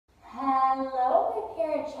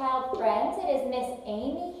parent-child friends, it is Miss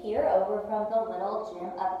Amy here over from the Little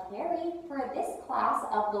Gym of Cary. For this class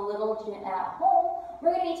of the Little Gym at Home,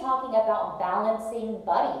 we're going to be talking about balancing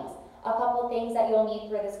buddies. A couple things that you'll need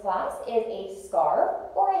for this class is a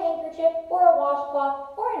scarf or a handkerchief or a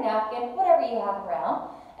washcloth or a napkin, whatever you have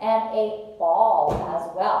around, and a ball as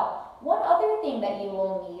well. One other thing that you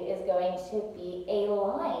will need is going to be a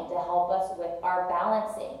line to help us with our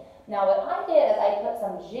balancing. Now what I did is I put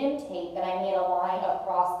some gym tape and I made a line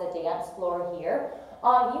across the dance floor here.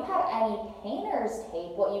 If you have any painter's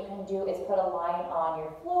tape, what you can do is put a line on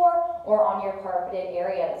your floor or on your carpeted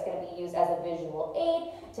area that's going to be used as a visual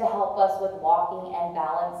aid to help us with walking and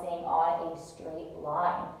balancing on a straight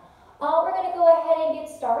line. We're going to go ahead and get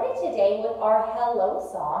started today with our hello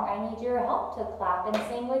song. I need your help to clap and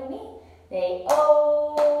sing with me. Say,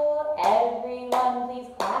 oh, everyone please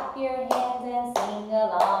clap your hands and sing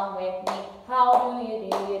along with me. How do you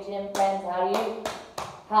do, your gym friends? How do you?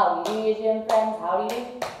 How do you do, your gym friends? How do you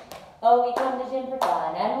do? Oh, we come to gym for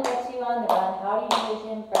fun and we'll get you on the run. How do you do, your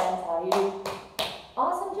gym friends? How do you do?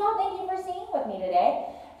 Awesome job. Thank you for singing with me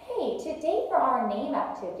today. Hey, today for our name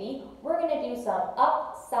activity, we're going to do some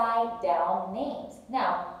upside down names.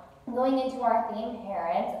 Now, going into our theme,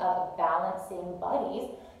 parents, of balancing buddies,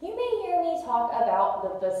 you may hear me talk about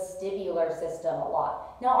the vestibular system a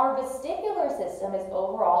lot. Now, our vestibular system is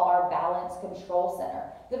overall our balance control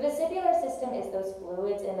center. The vestibular system is those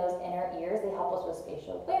fluids in those inner ears. They help us with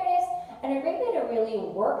spatial awareness. And a great way to really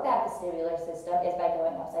work that vestibular system is by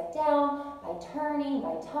going upside down, by turning,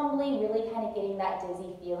 by tumbling, really kind of getting that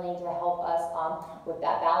dizzy feeling to help us with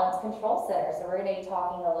that balance control center. So we're going to be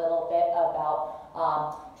talking a little bit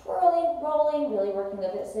about twirling, rolling, really working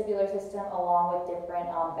the vestibular system along with different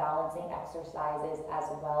balancing exercises as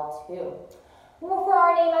well too. Well, for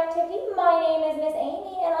our name activity, my name is Miss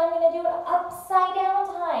Amy and I'm going to do it upside down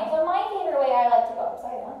time. So my favorite way I like to go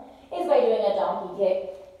upside down is by doing a donkey kick.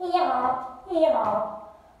 Yeah, yeah.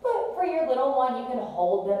 But for your little one, you can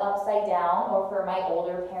hold them upside down, or for my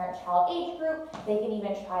older parent-child age group, they can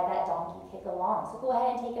even try that donkey kick along. So go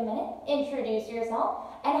ahead and take a minute, introduce yourself,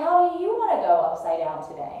 and how do you want to go upside down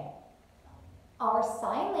today? Our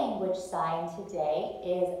sign language sign today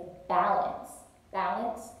is balance.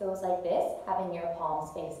 Balance goes like this, having your palms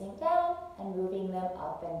facing down and moving them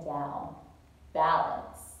up and down.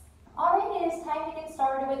 Balance. Alright, it is time to get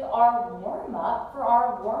started with our warm-up. For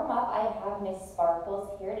our warm-up, I have Miss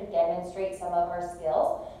Sparkles here to demonstrate some of our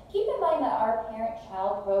skills. Keep in mind that our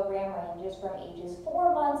parent-child program ranges from ages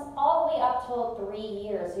 4 months all the way up till 3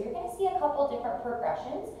 years. So you're going to see a couple different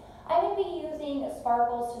progressions. I'm going to be using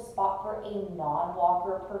Sparkles to spot for a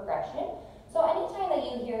non-walker progression. So anytime that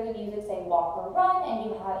you hear the music say walk or run and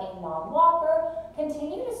you have a non-walker,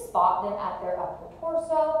 continue to spot them at their upper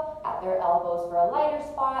torso, at their elbows for a lighter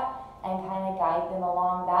spot, and kind of guide them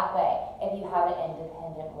along that way. If you have an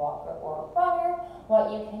independent walker or runner,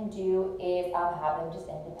 what you can do is have them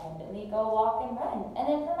just independently go walk and run. And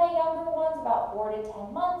then for my younger ones, about 4 to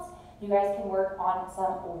 10 months, you guys can work on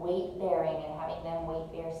some weight bearing and having them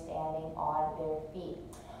weight bear standing on their feet.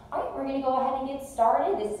 All right, we're going to go ahead and get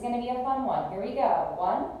started. This is going to be a fun one. Here we go.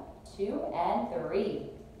 1, 2, and 3.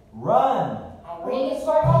 Run. I'm ready to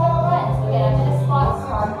start on the run. So again, I'm going to spot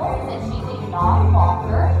Sparkles since she's a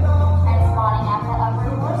non-walker and spotting at the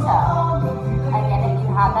upper torso. Again, if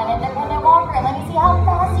you have that independent walker, let me see how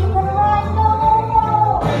fast you can run. Go, go,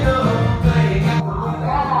 go. All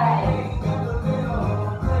right.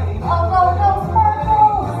 Go, go, go,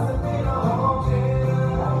 Sparkles.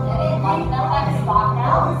 Get it. Lighten up that spot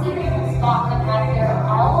now. See if you can spot them at their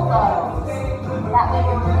elbows. That way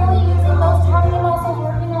we're really using those tummy muscles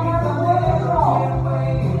working on our core control.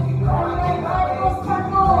 Run,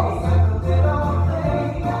 Sparkles.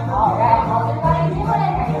 All right, how's everybody doing?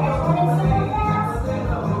 Are you guys running super fast?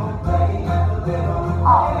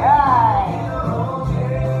 All right.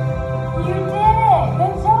 You did it.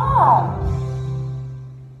 Good job.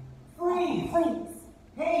 Freeze. Freeze.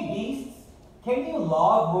 Hey, beasts. Can you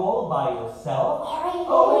log roll by yourself? All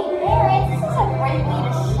right, hey, parents, this is a great way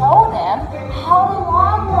to show them how to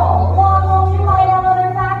log roll. Log roll, you lie down on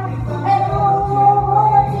their back and roll, roll,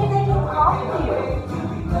 roll, and see if they can copy you.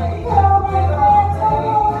 Go, my friends, go,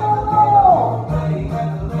 roll, roll, roll.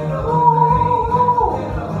 Roll, roll, roll.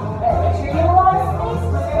 Better make sure you have a lot of space to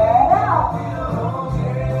spread out.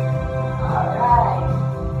 All right.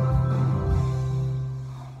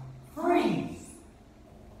 Freeze.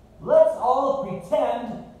 Let's all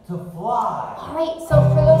pretend to fly. All right, so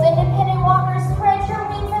for those independent walkers, spread your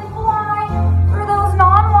wings and fly. For those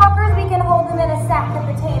non-walkers, we can hold them in a sack of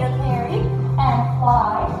potato carry and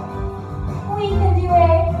fly. We can do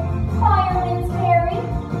a fireman's carry.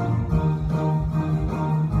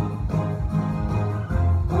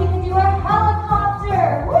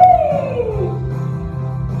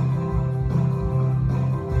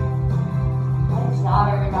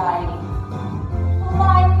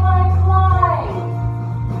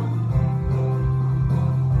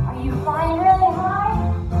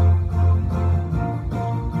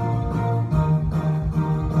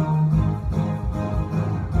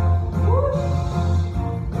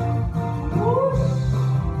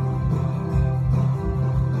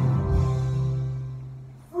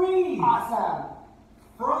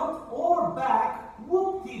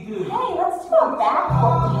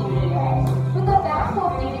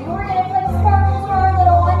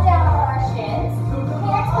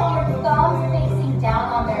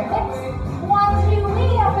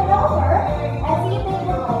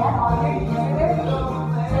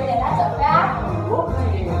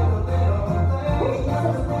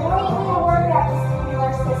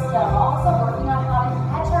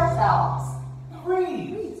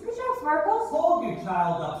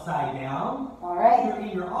 child upside down, All right. either in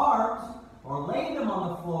your arms or lay them on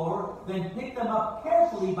the floor, then pick them up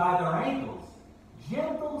carefully by their ankles.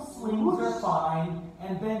 Gentle swings are fine,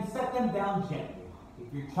 and then set them down gently.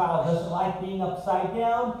 If your child doesn't like being upside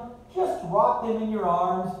down, just rock them in your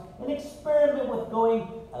arms and experiment with going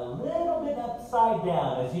a little bit upside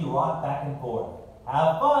down as you rock back and forth.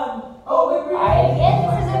 Have fun! All right, again,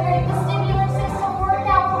 this is a great vestibular system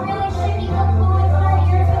workout. We're really shaking the fluids in our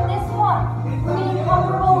ears with this one. We're getting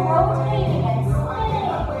comfortable rotating and spinning.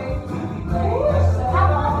 So have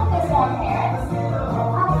fun with this one, parents.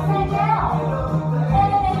 Upside down,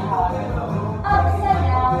 and up. Upside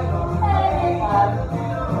down, and up.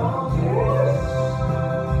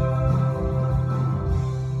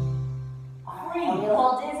 Are you a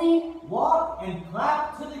little dizzy? Walk and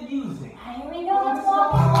clap to the music. Here we go, let's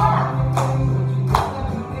walk and clap.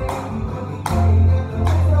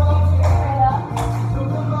 Right up.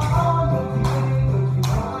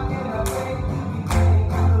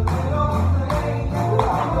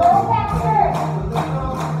 A little faster.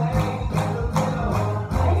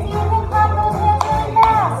 I see you can clap those hands really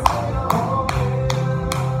fast.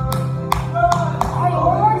 All right,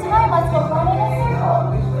 one more time, let's go run in a circle.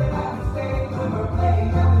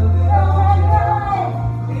 Run, run, run.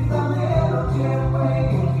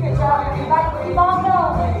 Good job, everybody. Keep on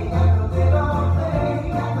going.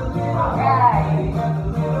 All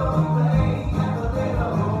right.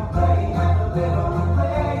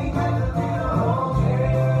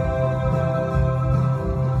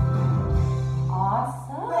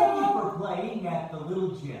 Awesome. Thank you for playing at the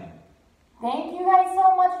little gym. Thank you guys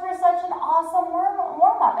so much for such an awesome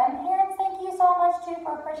warm-up. And parents, thank you so much too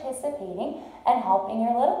for participating and helping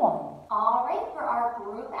your little one. All right, for our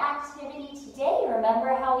group activity today, remember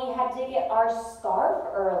how we had to get our scarf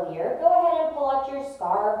earlier? Go ahead and pull out your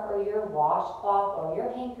scarf or your washcloth or your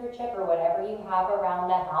handkerchief or whatever you have around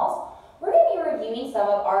the house. We're going to be reviewing some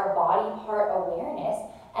of our body part awareness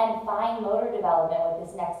and fine motor development with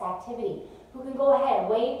this next activity. Who can go ahead and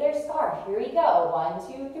wave their scarf? Here we go.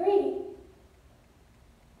 1, 2, 3.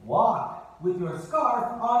 Walk with your scarf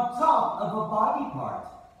on top of a body part.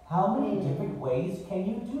 How many different ways can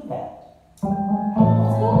you do that?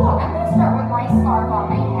 Let's go walk. I'm going to start with my scarf on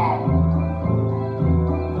my head.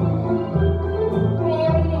 Okay,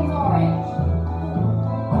 everything's orange.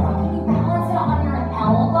 Can you balance it on your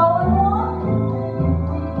elbow and walk?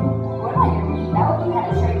 What about your knee? That would be kind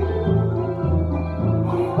of tricky.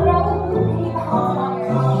 What about the can you balance it on your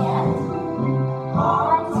hand?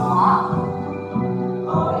 On top.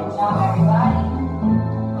 Good job, everybody.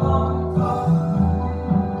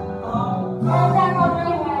 And back on your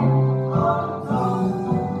head.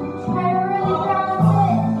 Try to really balance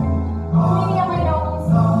it. Maybe on my nose.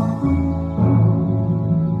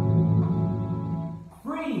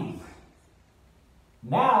 Freeze!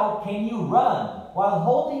 Now, can you run while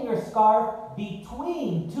holding your scarf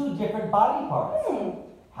between two different body parts?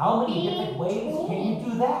 How many different ways can you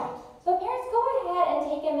do that? So parents, go ahead and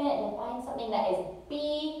take a minute and find something that is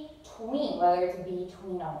between, whether it's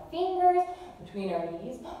between our fingers, between our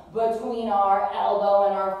knees, between our elbow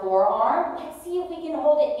and our forearm. Let's see if we can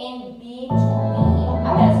hold it in between.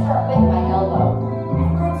 I'm going to start with my elbow.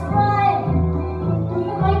 And let's run. You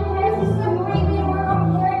like parents, this is a great way to work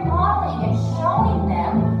on parent modeling and showing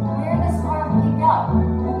them where the scarf picked up.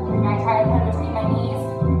 Can I try to put it between my knees?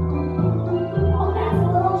 Oh, that's a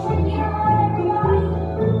little tricky to run, everybody.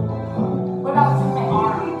 What about between my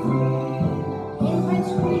arms? In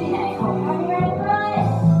between, I hope I'm ready to run.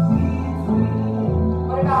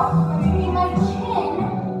 What about between my chin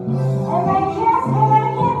and my chest and I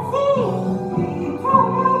can't see? Go,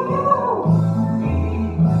 go, go.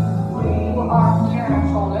 Arm here and our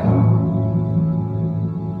shoulder.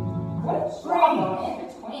 Good job going in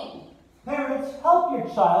between. Parents, help your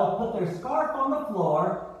child put their scarf on the floor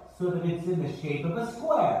so that it's in the shape of a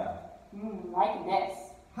square. Like this.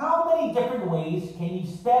 How many different ways can you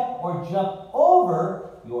step or jump over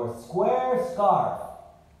your square scarf?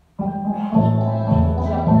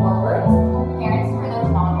 Jump forwards. Parents, for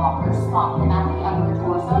those non-walkers, stop them at the upper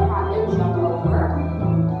torso and have them jump over.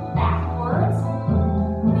 Backwards.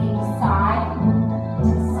 Maybe side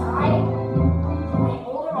to side. My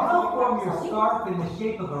older Now ones form like your that. scarf in the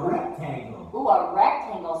shape of a rectangle. Ooh, a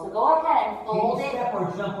rectangle. So go ahead and Can fold you it. step or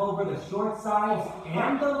jump over the short sides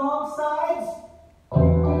and the long sides?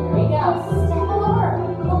 Here we go. Step over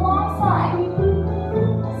the long side.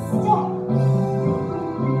 Step.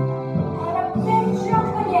 And a big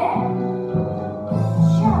jump again.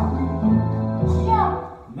 Jump. Jump.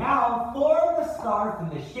 Now form the scarf in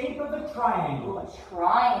the shape of a Ooh, triangle. a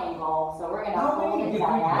triangle. triangle, so we're going to How hold many it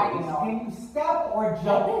different ways diagonal. can you step or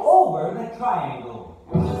jump this. over the triangle?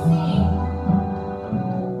 Let me see.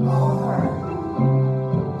 Over.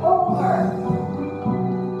 Over.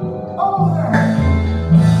 Over.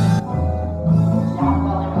 Good job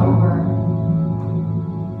going over.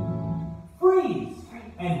 Freeze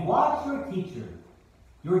and watch your teacher.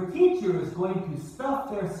 Your teacher is going to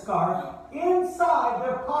stuff their scarf inside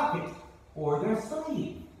their pocket or their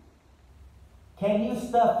sleeve. Can you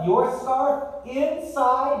stuff your scarf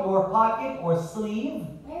inside your pocket or sleeve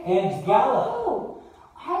and gallop? Oh.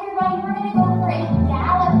 Hi everybody, we're going to go for a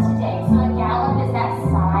gallop today. So a gallop is that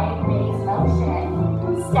sideways motion.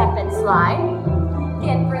 Step and slide.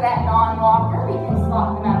 Again, for that non-walker, we can swap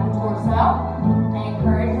them out the torso. And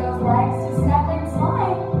encourage those legs to step and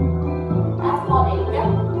slide. That's called a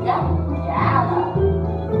gallop. Step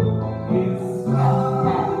and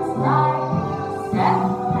slide. Step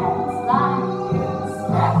and slide.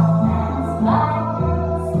 Step and slide.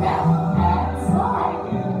 Step and slide.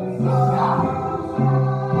 Good job.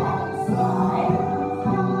 And slide.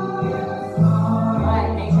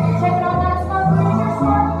 Good. Make sure you're checking on that scarf. Where's your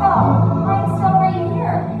scarf go? Mine's still right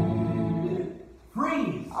here.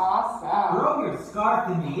 Freeze. Awesome. Throw your scarf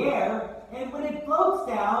in the air, and when it floats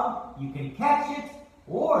down, you can catch it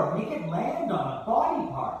or make it land on a body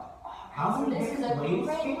part. How So many this is a different ways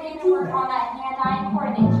great can way you to do work on that? that hand-eye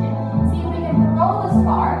coordination. See if we can throw the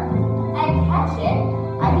scarf and catch it.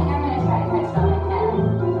 I think I'm going to try to catch it on my head.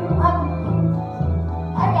 Up.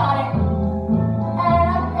 I got it.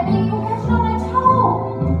 And maybe you'll catch it on my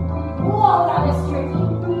toe. Whoa, that was tricky.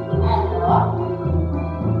 And up.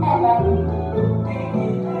 And back. And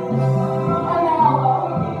then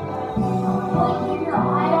elbow. Really keep your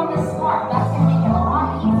eye on the scarf. That's going to make it a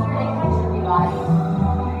lot easier to catch everybody.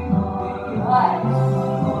 Good.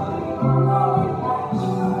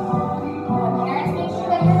 Parents, make sure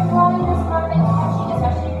that you're throwing the scarf and catching,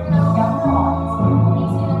 especially for those younger ones.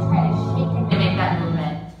 Please see them try to shake and make that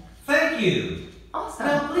movement. Thank you. Awesome.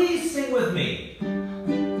 Now please sing with me.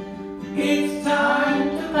 It's time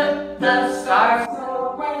to put the Scarves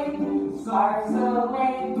away, scarves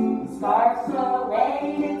away, scarves away.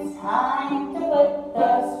 It's time to put the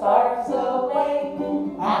scarves away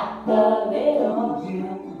at the little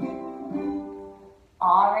gym.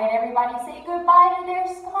 All right, everybody, say goodbye to their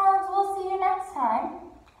scarves. We'll see you next time.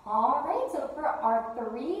 All right, so for our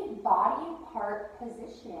 3 body part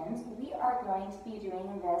positions, we are going to be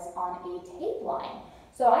doing this on a tape line.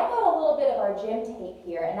 So I got a little bit of our gym tape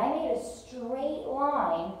here, and I made a straight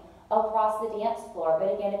line across the dance floor. But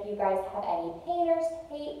again, if you guys have any painter's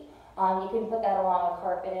tape, you can put that along a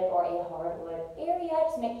carpeted or a hardwood area.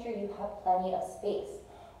 Just make sure you have plenty of space.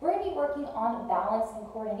 We're going to be working on balance and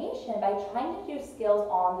coordination by trying to do skills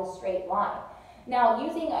on the straight line. Now,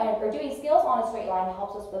 doing skills on a straight line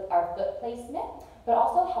helps us with our foot placement, but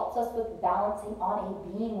also helps us with balancing on a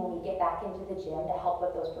beam when we get back into the gym to help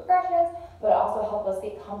with those progressions, but also help us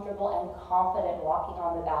get comfortable and confident walking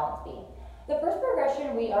on the balance beam. The first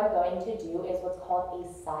progression we are going to do is what's called a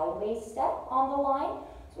sideways step on the line.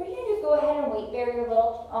 So what you're going to do is go ahead and weight bear your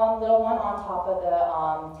little one on top of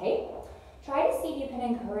the tape. Try to see if you can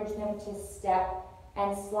encourage them to step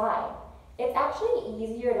and slide. It's actually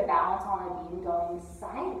easier to balance on a beam going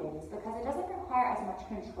sideways because it doesn't require as much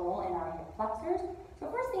control in our hip flexors. So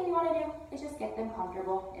first thing you want to do is just get them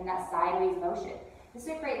comfortable in that sideways motion. This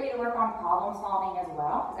is a great way to work on problem solving as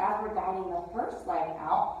well, because as we're guiding the first leg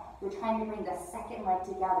out, we're trying to bring the second leg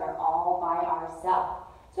together all by ourselves.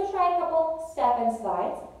 So try a couple step and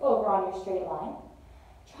slides over on your straight line.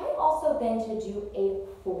 Try also then to do a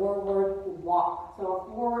forward walk. So a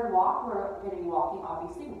forward walk, we're going to be walking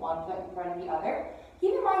obviously one foot in front of the other.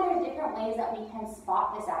 Keep in mind there's different ways that we can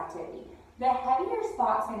spot this activity. The heavier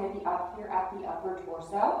spot's going to be up here at the upper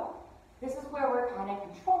torso. This is where we're kind of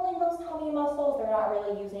controlling those tummy muscles. They're not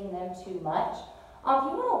really using them too much. If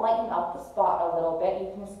you want to lighten up the spot a little bit,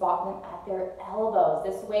 you can spot them at their elbows.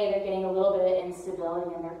 This way they're getting a little bit of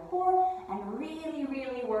instability in their core and really,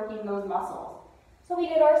 really working those muscles. So we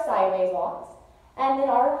did our sideways walks and then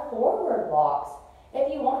our forward walks.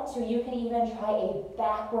 If you want to, you can even try a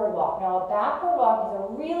backward walk. Now a backward walk is a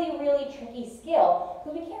really, really tricky skill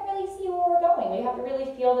because we can't really see where we're going. We have to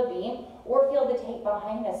really feel the beam or feel the tape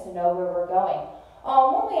behind us to know where we're going.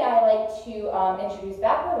 One way I like to introduce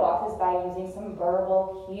backward walks is by using some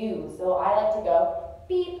verbal cues. So I like to go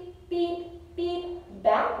beep, beep, beep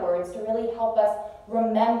backwards to really help us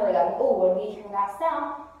remember that, oh, when we hear that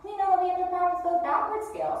sound, we know that we have to practice those backward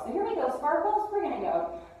skills. So here we go, sparkles, we're going to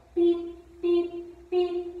go beep, beep,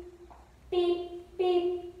 beep, beep,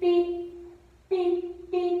 beep, beep,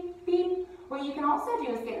 beep, beep, beep. What you can also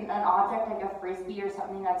do is get an object like a frisbee or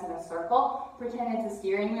something that's in a circle, pretend it's a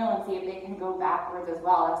steering wheel, and see if they can go backwards as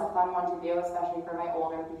well. That's a fun one to do, especially for my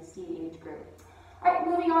older BC age group. All right,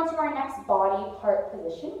 moving on to our next body part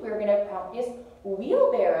position, we're going to practice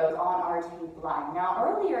wheelbarrows on our tape line. Now,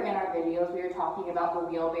 earlier in our videos, we were talking about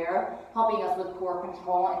the wheelbarrow, helping us with core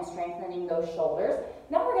control and strengthening those shoulders.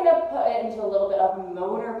 Now we're going to put it into a little bit of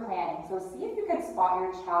motor planning. So see if you can spot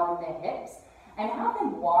your child in the hips and have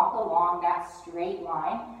them walk along that straight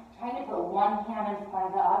line, trying to put one hand in front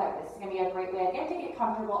of the other. This is going to be a great way, again, to get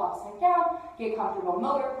comfortable upside down, get comfortable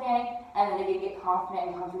motor planning, and then again, get confident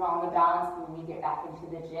and comfortable on the balance when we get back into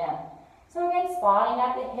the gym. So again, spotting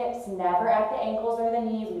at the hips, never at the ankles or the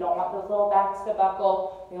knees. We don't want those little backs to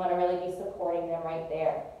buckle. We want to really be supporting them right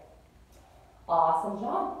there. Awesome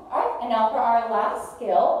job. All right, and now for our last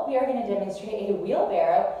skill, we are going to demonstrate a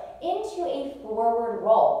wheelbarrow into a forward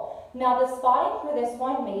roll. Now the spotting for this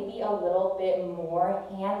one may be a little bit more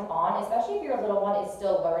hands-on, especially if your little one is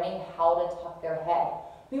still learning how to tuck their head.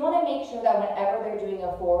 We want to make sure that whenever they're doing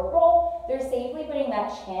a forward roll, they're safely putting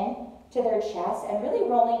that chin to their chest and really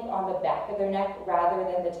rolling on the back of their neck rather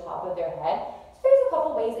than the top of their head. So there's a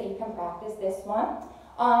couple ways that you can practice this one.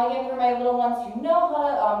 Again, for my little ones who know how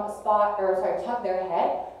to tuck their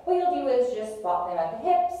head, what you'll do is just spot them at the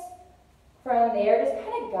hips. From there, just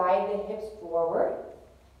kind of guide the hips forward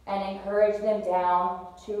and encourage them down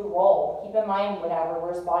to roll. Keep in mind, whenever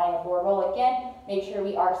we're spotting a forward roll, again, make sure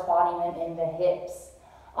we are spotting them in the hips.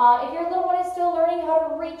 If your little one is still learning how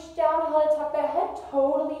to reach down, how to tuck their head,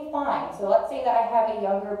 totally fine. So let's say that I have a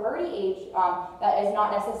younger birdie age that is not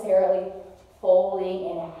necessarily folding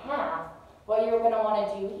in half. What you're going to want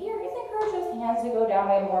to do here is encourage those hands to go down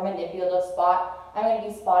by a more manipulative spot. I'm going to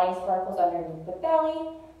be spotting sparkles underneath the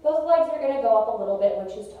belly. Those legs are going to go up a little bit,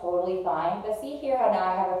 which is totally fine. But see here how now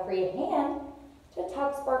I have a free hand to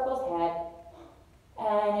tuck Sparkle's head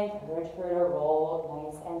and encourage her to roll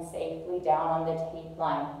nice and safely down on the tape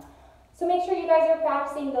line. So make sure you guys are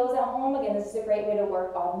practicing those at home. Again, this is a great way to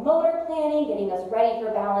work on motor planning, getting us ready for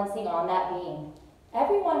balancing on that beam.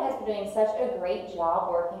 Everyone has been doing such a great job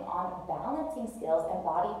working on balancing skills and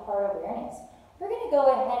body part awareness. We're going to go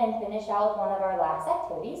ahead and finish out with one of our last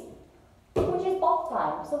activities, which is ball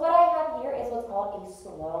time. So what I have here is what's called a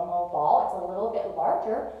slow-mo ball. It's a little bit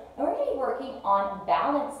larger, and we're going to be working on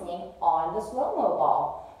balancing on the slow-mo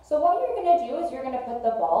ball. So what you're going to do is you're going to put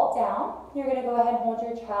the ball down. You're going to go ahead and hold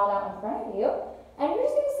your child out in front of you, and you're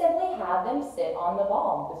just going to simply have them sit on the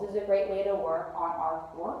ball. This is a great way to work on our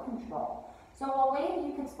core control. So a way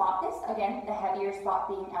you can spot this, again, the heavier spot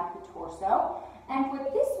being at the torso. And with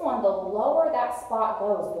this one, the lower that spot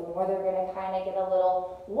goes, the more they're going to kind of get a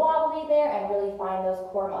little wobbly there and really find those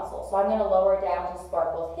core muscles. So I'm going to lower down to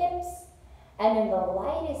Sparkle's hips. And then the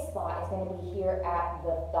lightest spot is going to be here at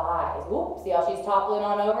the thighs. Oops, see how she's toppling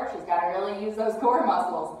on over? She's got to really use those core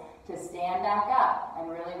muscles to stand back up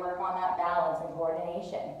and really work on that balance and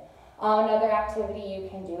coordination. Another activity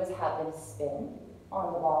you can do is have them spin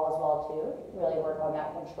on the ball as well too, really work on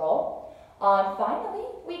that control. Finally,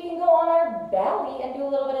 we can go on our belly and do a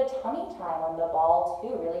little bit of tummy time on the ball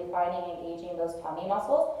too, really finding engaging those tummy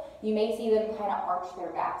muscles. You may see them kind of arch their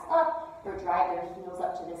backs up or drive their heels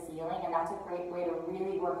up to the ceiling, and that's a great way to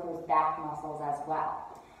really work those back muscles as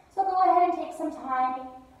well. So go ahead and take some time.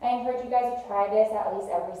 I encourage you guys to try this at least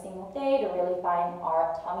every single day to really find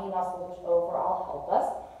our tummy muscles, which overall help us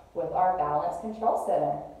with our balance control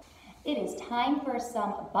center. It is time for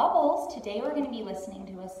some bubbles. Today we're going to be listening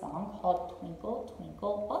to a song called Twinkle,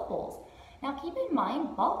 Twinkle, Bubbles. Now keep in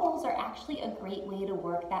mind, bubbles are actually a great way to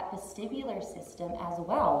work that vestibular system as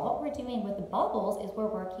well. What we're doing with the bubbles is we're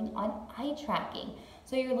working on eye tracking.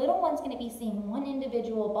 So your little one's going to be seeing one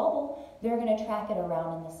individual bubble. They're going to track it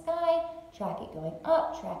around in the sky, track it going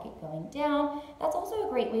up, track it going down. That's also a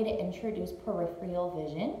great way to introduce peripheral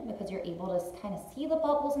vision because you're able to kind of see the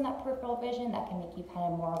bubbles in that peripheral vision. That can make you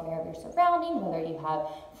kind of more aware of your surroundings, whether you have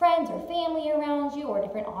friends or family around you or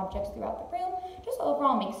different objects throughout the room. Just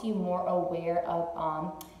overall makes you more aware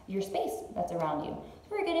of your space that's around you. So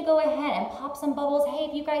we're going to go ahead and pop some bubbles. Hey,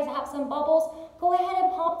 if you guys have some bubbles, go ahead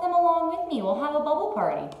and pop them along with me. We'll have a bubble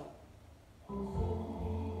party.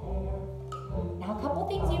 Now, a couple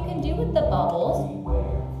things you can do with the bubbles.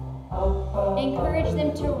 Encourage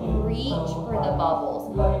them to reach for the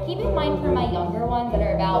bubbles. Keep in mind for my younger ones that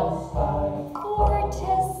are about 4 to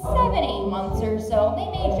 7, 8 months or so, they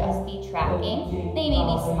may just be tracking. They may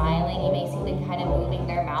be smiling. You may see them kind of moving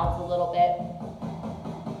their mouths a little bit.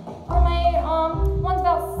 For my one's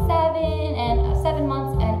about 7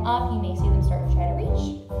 months and up, you may see them start to try to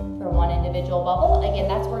reach for one individual bubble. Again,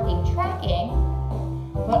 that's working tracking,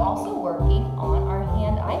 but also working on our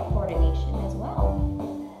hand-eye coordination as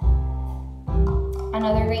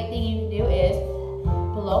Another great thing you can do is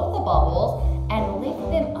blow the bubbles and lift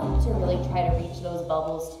them up to really try to reach those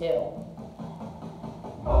bubbles too.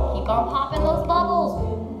 Keep on popping those bubbles.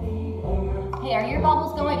 Hey, are your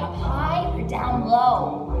bubbles going up high or down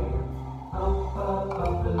low?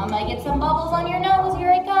 I'm gonna get some bubbles on your nose. Here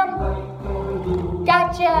I come.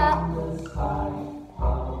 Gotcha.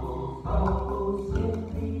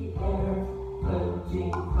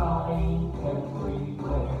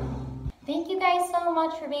 Thank you guys so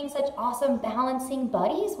much for being such awesome balancing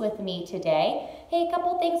buddies with me today. Hey, a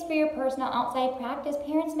couple things for your personal outside practice.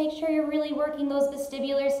 Parents, make sure you're really working those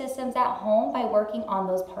vestibular systems at home by working on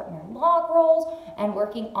those partner log rolls and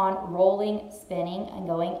working on rolling, spinning, and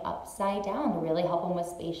going upside down to really help them with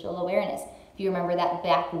spatial awareness. If you remember that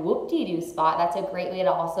back whoop-de-doo spot, that's a great way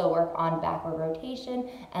to also work on backward rotation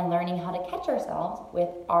and learning how to catch ourselves with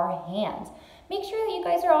our hands. Make sure that you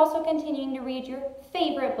guys are also continuing to read your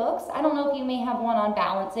favorite books. I don't know if you may have one on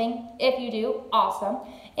balancing. If you do, awesome.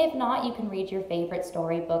 If not, you can read your favorite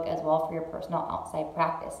storybook as well for your personal outside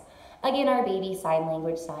practice. Again, our baby sign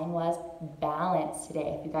language sign was balance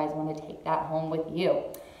today, if you guys want to take that home with you.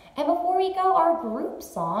 And before we go, our group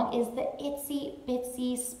song is the Itsy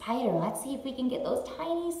Bitsy Spider. Let's see if we can get those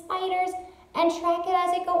tiny spiders and track it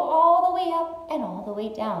as it go all the way up and all the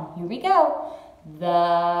way down. Here we go.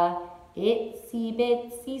 The itsy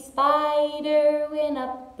bitsy spider went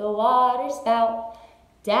up the water spout.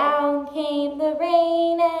 Down came the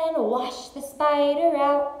rain and washed the spider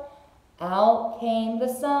out. Out came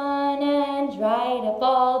the sun and dried up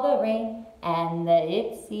all the rain. And the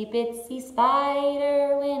itsy bitsy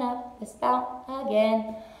spider went up the spout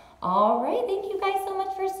again. All right, thank you guys so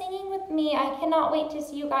much for singing with me. I cannot wait to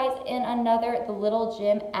see you guys in another The Little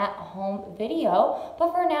Gym at Home video.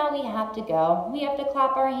 But for now, we have to go. We have to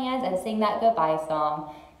clap our hands and sing that goodbye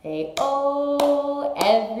song. Hey, oh,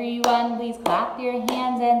 everyone, please clap your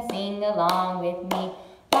hands and sing along with me.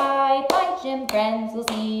 Bye, bye, gym friends. We'll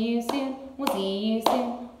see you soon. We'll see you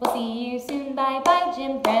soon. We'll see you soon. Bye, bye,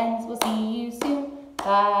 gym friends. We'll see you soon.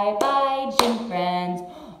 Bye, bye, gym friends.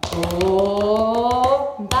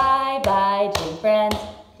 Oh, bye bye gym friends,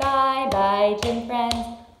 bye bye gym friends,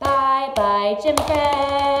 bye bye gym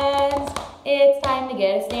friends. It's time to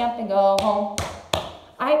get a stamp and go home. All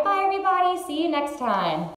right, bye everybody, see you next time.